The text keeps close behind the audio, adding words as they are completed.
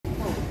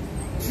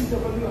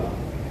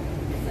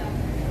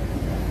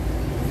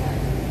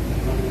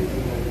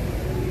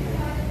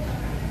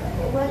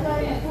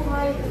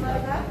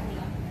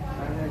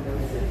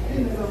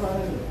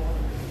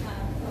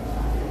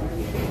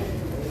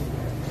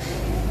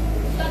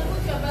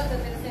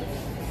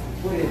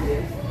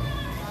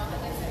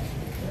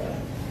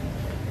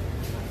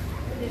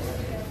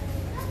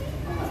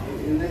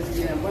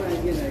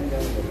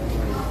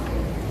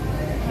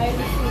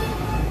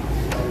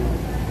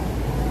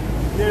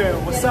Yeah,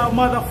 what's up,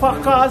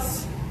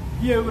 motherfuckers?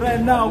 Here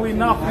right now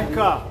in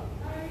Africa.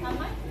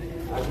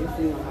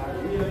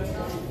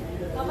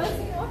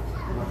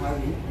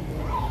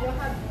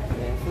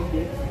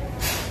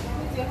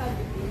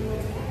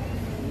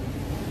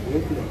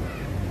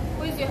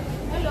 Who is your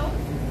hello?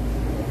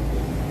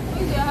 Who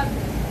is your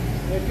husband?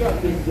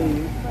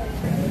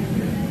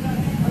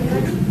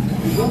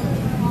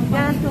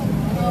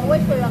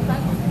 Wait for your car.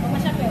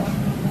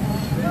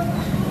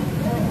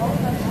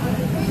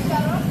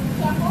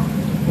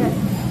 Yes.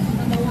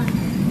 Number 1.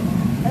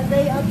 And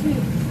they are 2.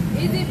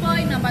 Easy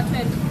boy number 12.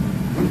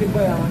 Easy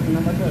boy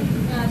number 12.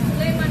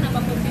 Sulaiman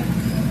number 14.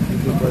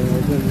 Easy boy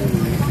number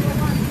 12.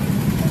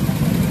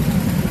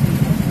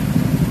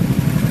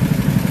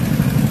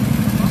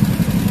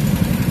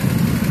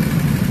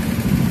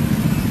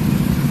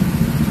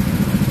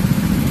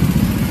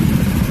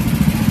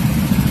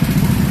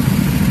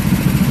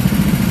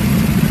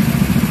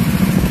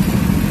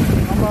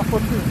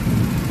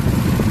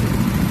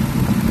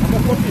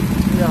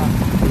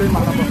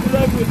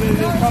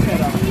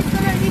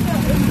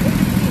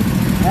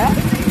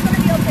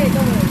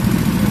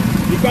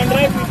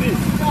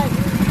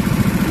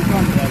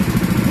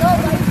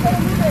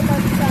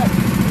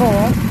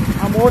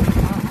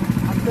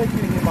 I'm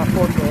taking him a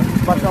photo,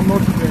 but I'm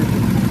not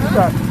driving.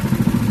 Huh?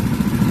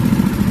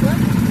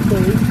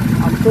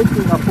 I'm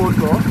taking a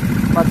photo,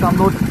 but I'm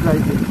not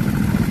driving.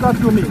 Start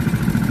to me.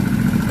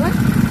 What?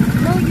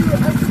 No, you are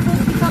supposed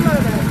to be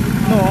cameraman.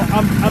 No,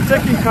 I'm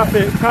taking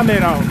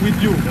camera with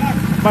you,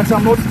 but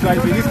I'm not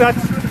driving. Is that?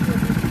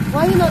 Why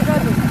are you not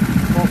driving?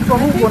 Oh, so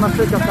who's gonna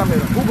take a camera?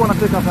 Who's gonna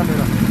take a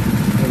camera?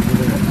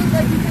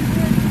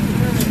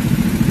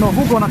 No,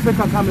 who's gonna take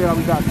a camera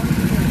with that?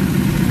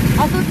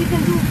 I thought you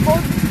can do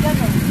both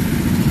together.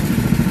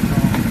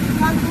 You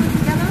can't do it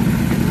together?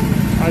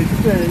 I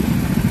say,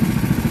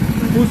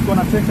 who's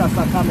gonna take us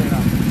a camera?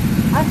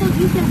 I thought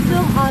you can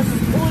film us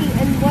all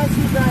and once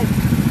you drive.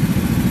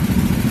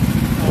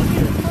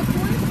 Okay.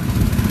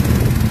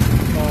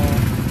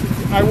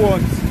 I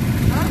won't.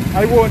 Huh?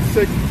 I won't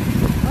take.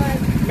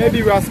 Alright.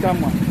 Maybe we ask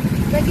someone.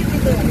 Then give me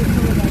the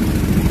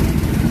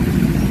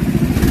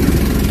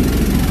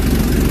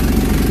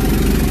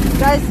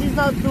guys, he's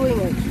not doing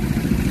it.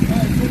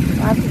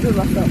 I have to do it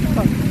myself.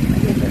 Come.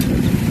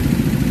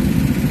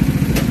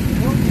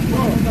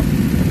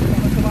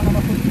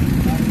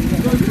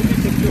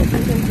 I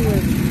can do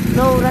it.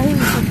 No, Rahim is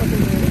not fucking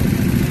doing it.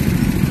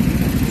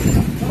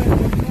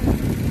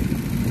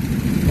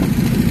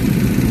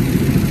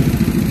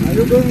 Are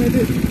you going with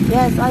it?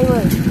 Yes, I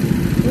will.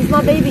 He's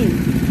my baby.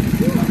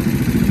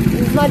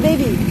 He's my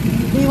baby.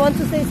 Do you want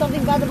to say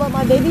something bad about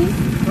my babies?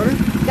 Sorry?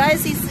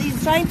 Guys,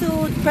 he's trying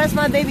to press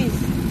my babies.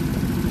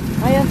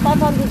 I have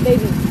 500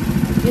 babies.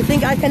 You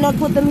think I cannot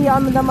put them here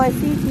under my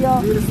seat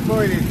here? You'll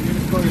spoil it. You'll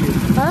spoil it.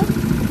 Huh?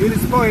 You'll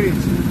spoil it.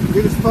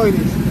 You'll spoil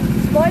it.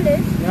 Spoil it?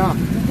 Yeah.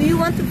 Do you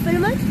want to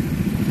film it?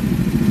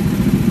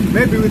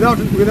 Maybe without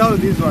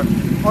this one.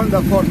 On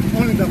the phone.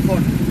 Only the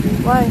phone.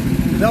 Why?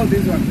 Without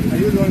this one. I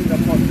use only the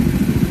phone.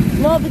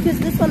 No, because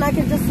this one I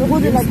can just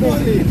hold it like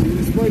this.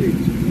 You'll spoil it.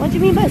 What do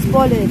you mean by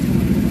spoil it?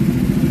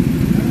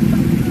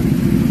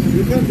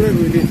 You can't drive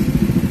with it.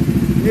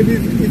 Maybe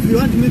if you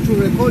want me to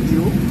record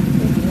you,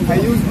 I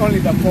use only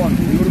the phone.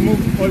 You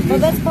remove all this. No,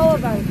 that's power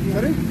bank.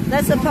 Sorry?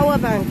 That's a power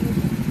bank.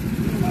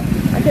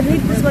 I can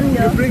leave this one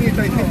here. You bring it,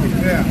 I take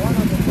it there.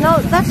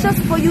 No, that's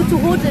just for you to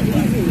hold it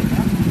easy.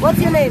 What's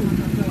your name?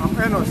 I'm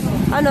Enos.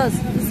 Anos,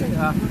 listen.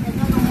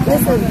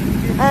 Listen.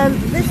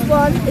 This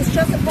one is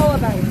just a power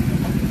bank.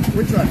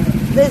 Which one?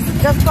 This,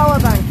 just power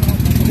bank.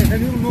 Okay,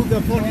 can you remove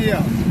the phone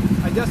here?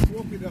 I just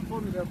walk with the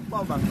phone with the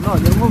power bank. No,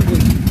 you remove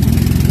this.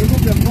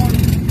 Remove the phone.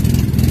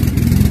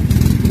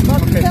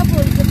 But be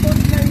careful, the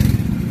phone can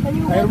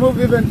you I remove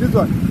even this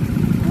one.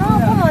 No,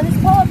 come on, it's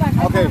power bank.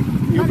 Okay,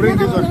 you bring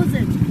this one. Close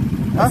it.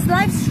 Huh? It's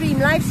live stream.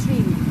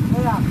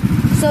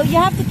 So you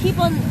have to keep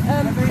on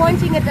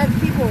pointing it at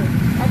people,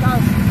 at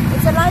us.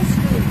 It's a live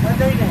stream.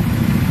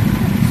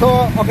 So,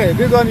 okay,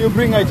 this one you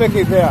bring, I take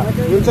it there.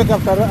 You check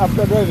after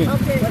driving.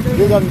 Okay.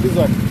 This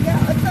one.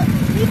 Yeah, it's not,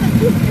 even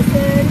this.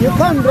 You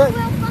can't drive.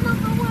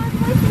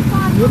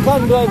 You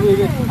can't drive with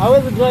it. I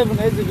was driving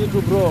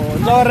SG2 bro.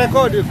 Now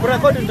record it.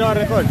 Record it now,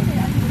 record.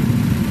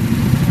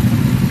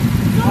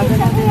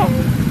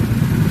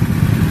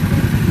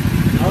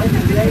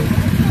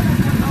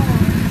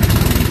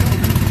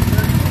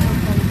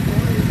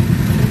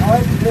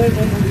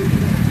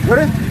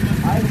 Sorry?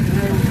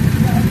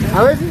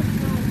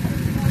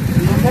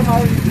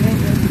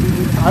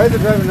 Hawezi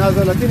drive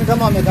nazo, lakini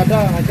kama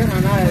amekataa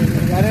achana naye,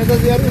 anaweza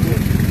ziharibu.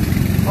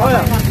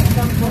 Oya.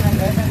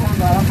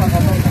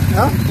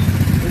 Ha?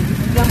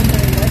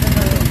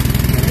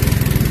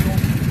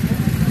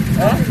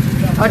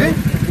 Adi?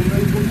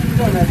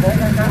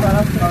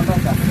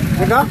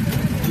 Ika?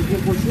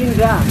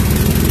 Kushinda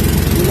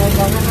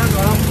unafanana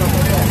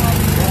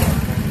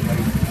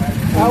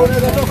na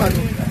Unaweza toka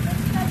tu.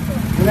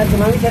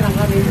 unasimamisha na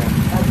kama hiyo.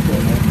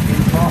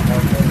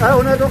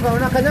 Unatoka,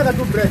 unakanyaga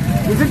tu brake.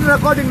 Is it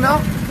recording now?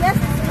 Yes,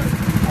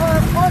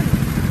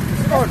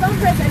 on. Don't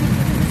press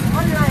anything. It's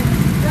online,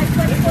 like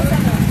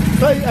 24/7.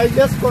 So I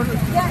just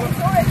Yeah,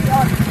 it's already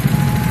on.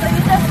 So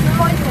you just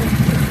point it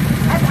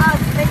at us,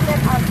 make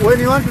it us. when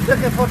you want to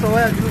take a photo,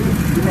 where do you?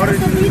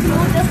 There's a video,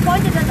 just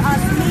point it at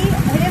us, me,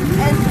 him,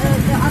 and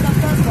the other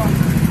first one.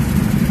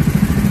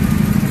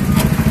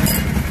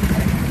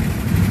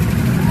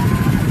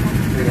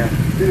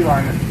 Two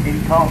owners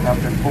in car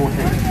number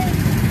 14.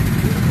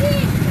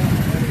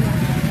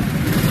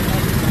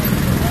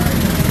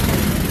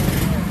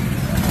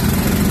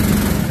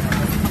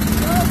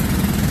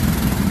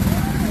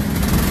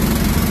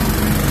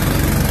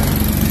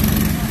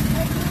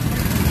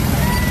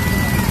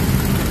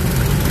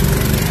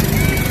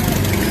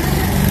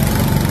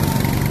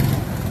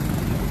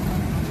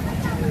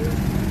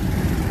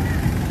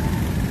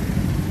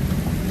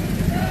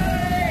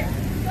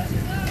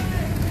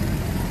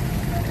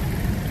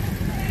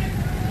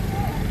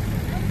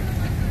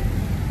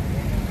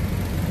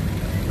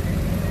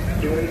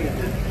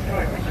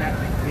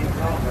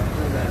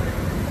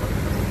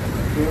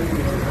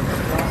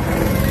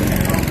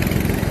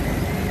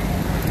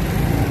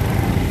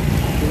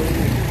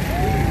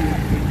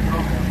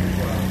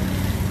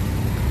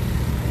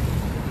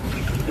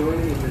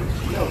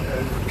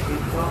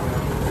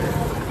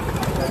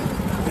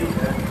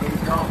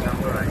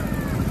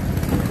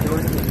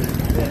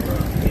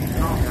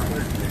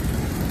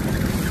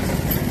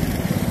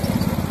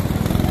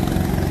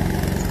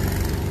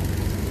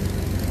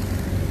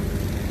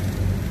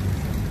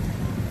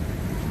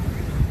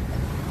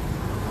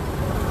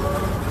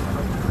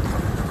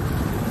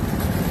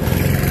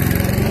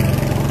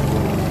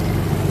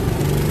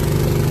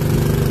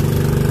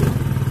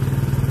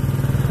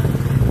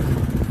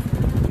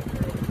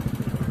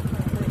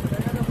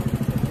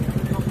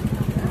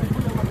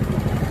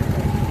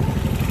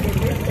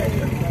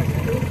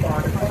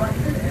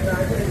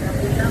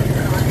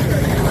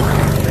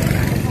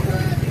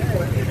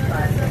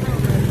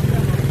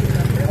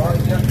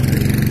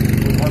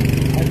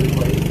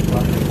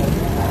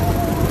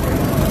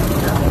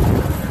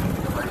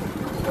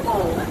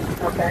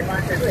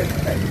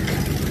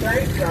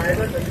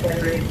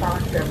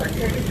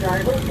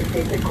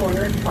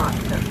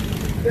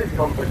 This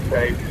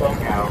compensates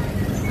somehow.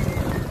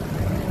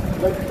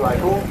 Looks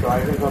like all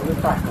drivers on the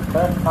track are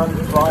first-time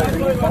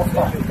driving off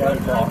that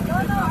go-kart.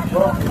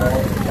 Welcome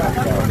all to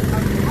checkered.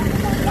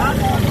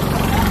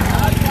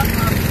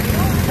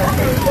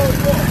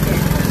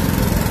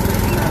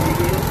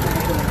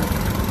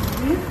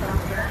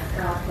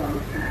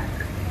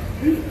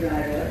 These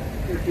drivers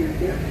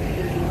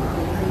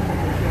pursue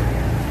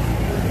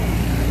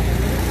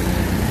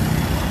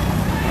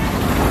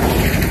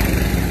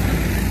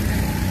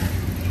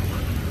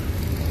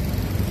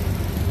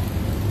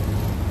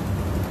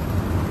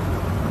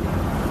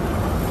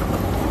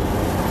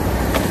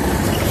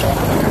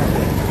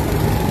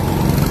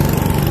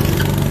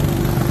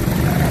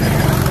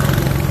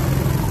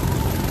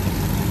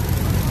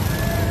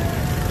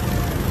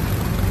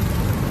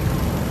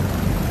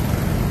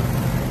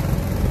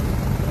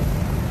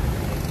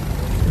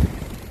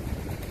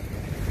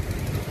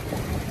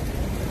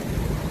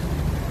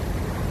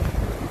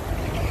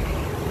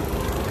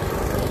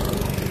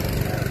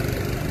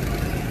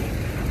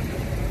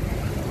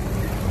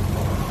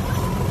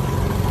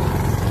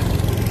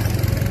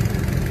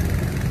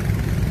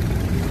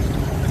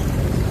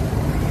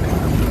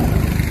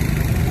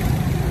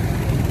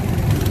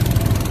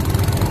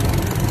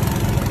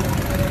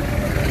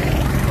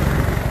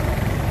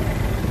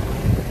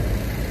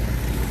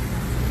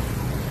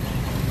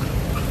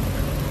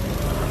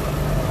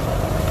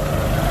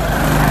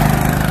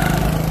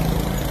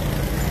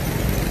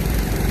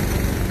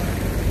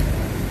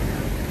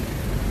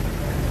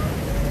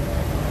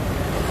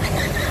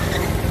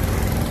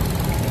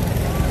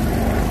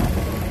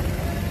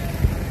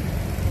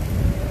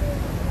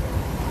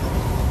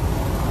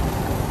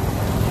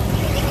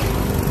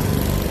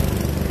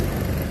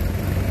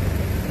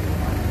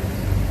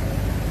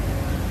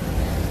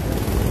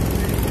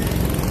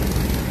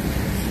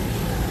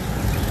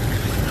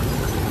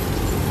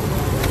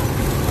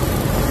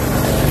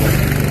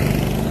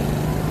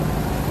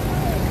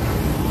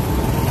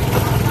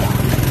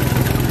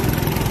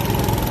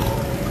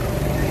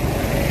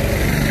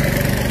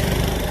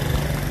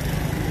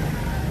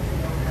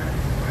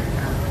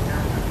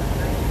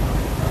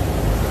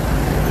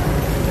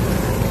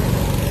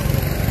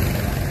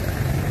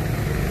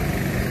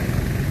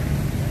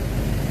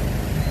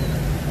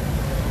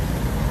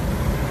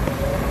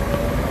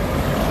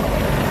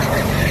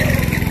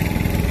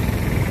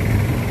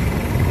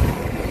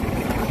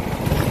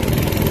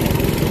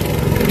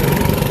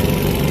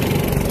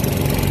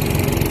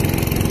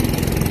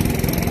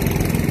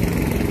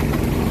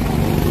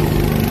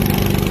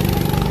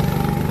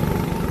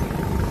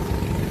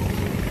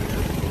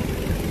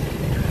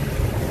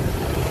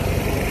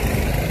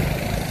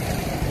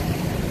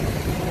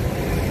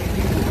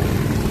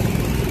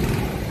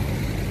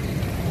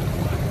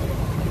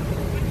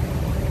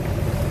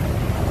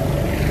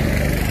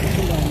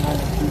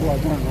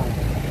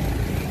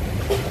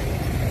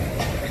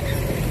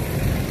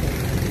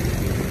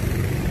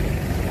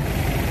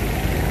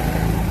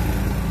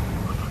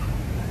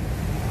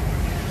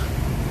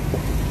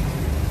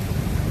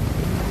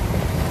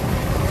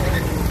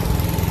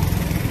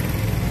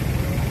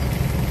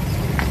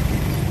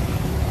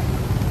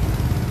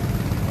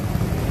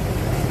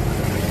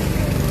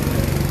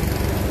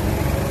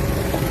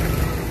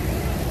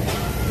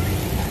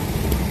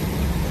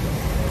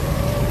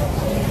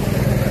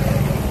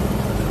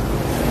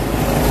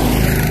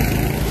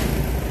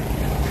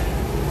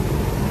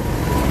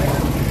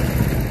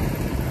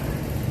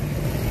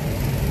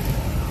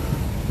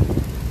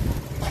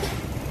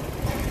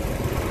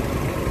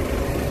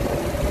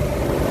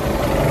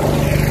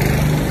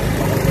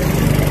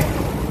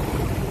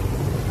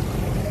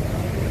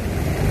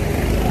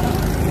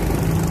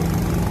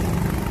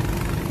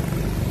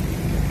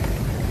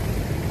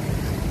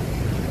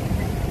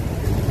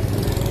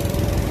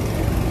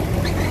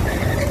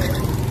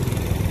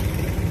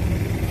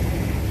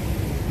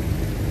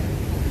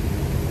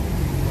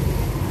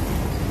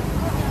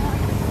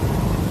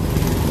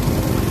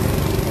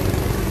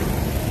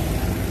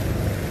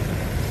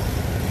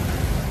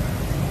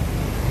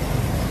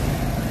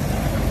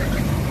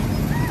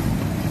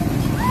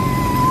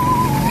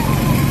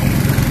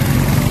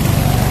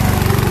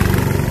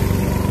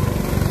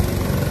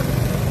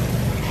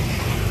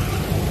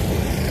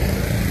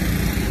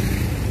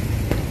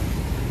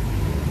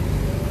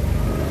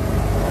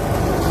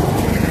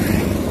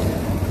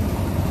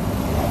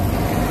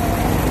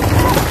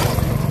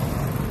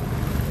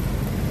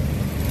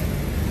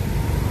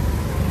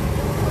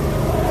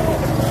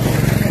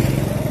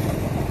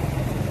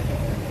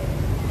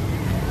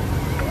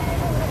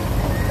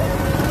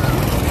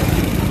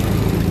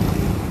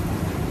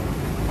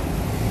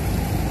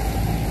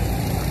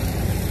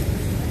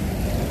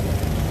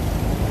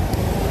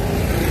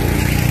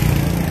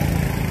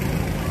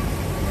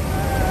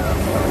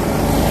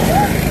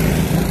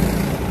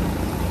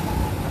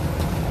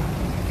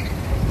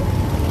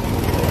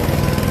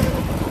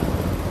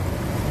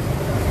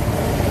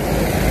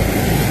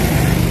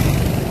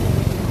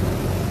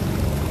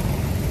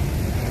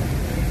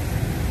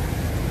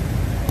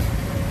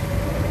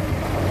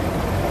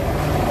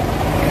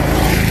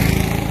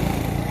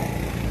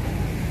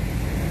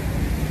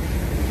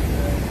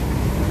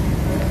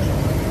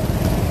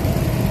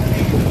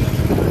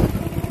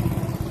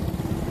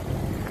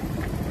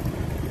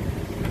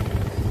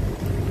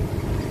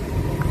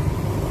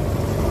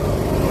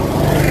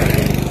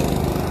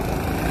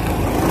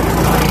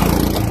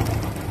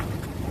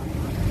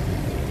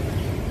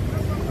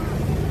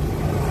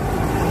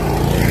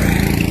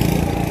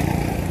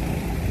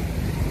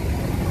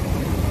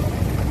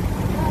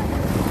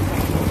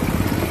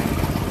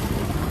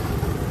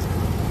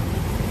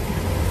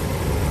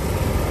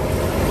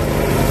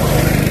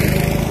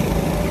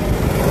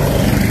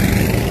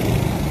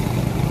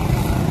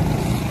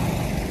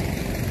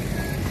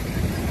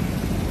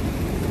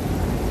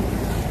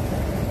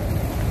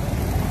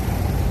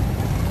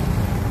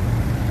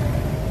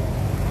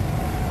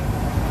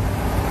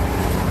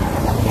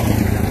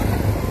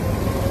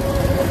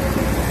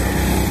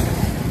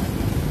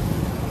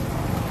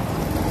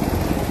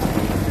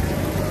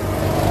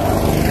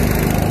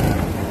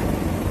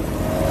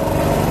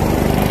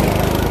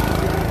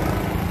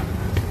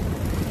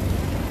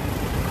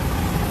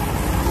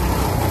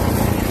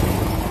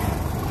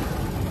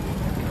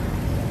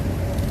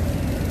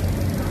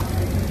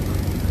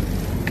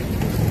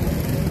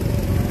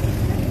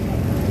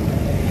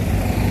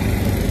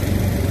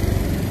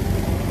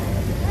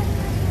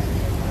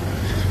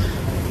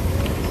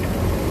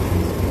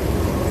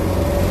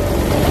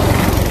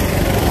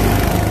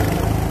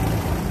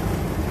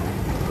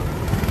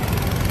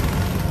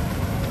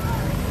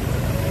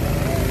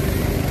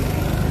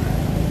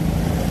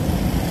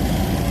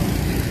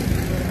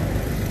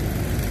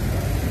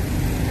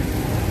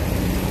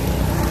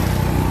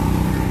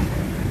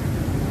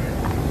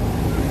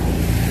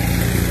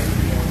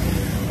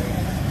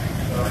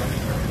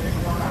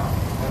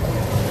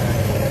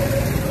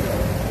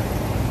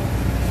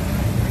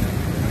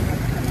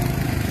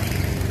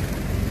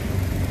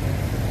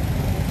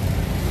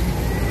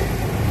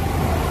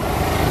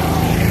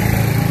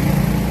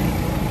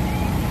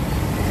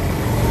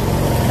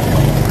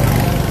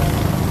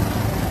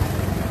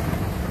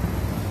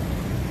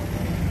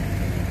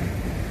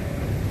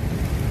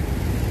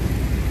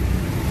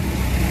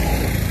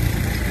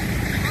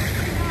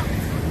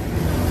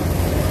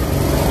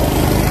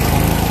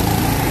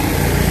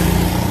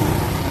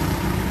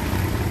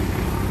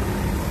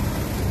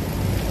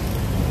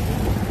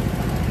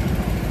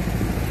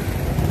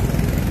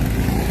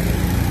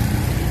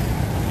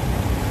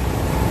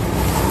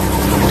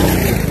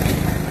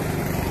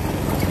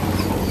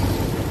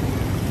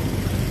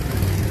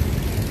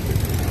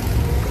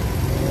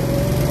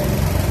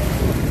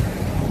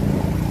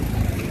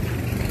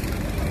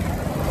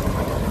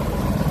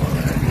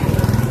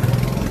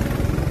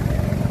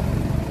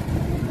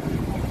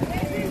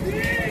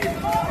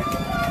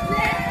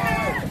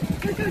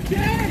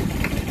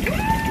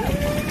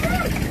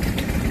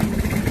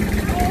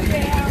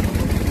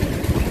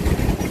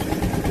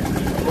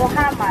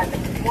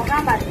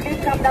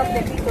come down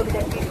the people with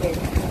the ticket.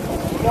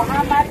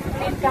 Muhammad,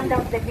 please come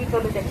down the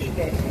people with the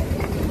ticket.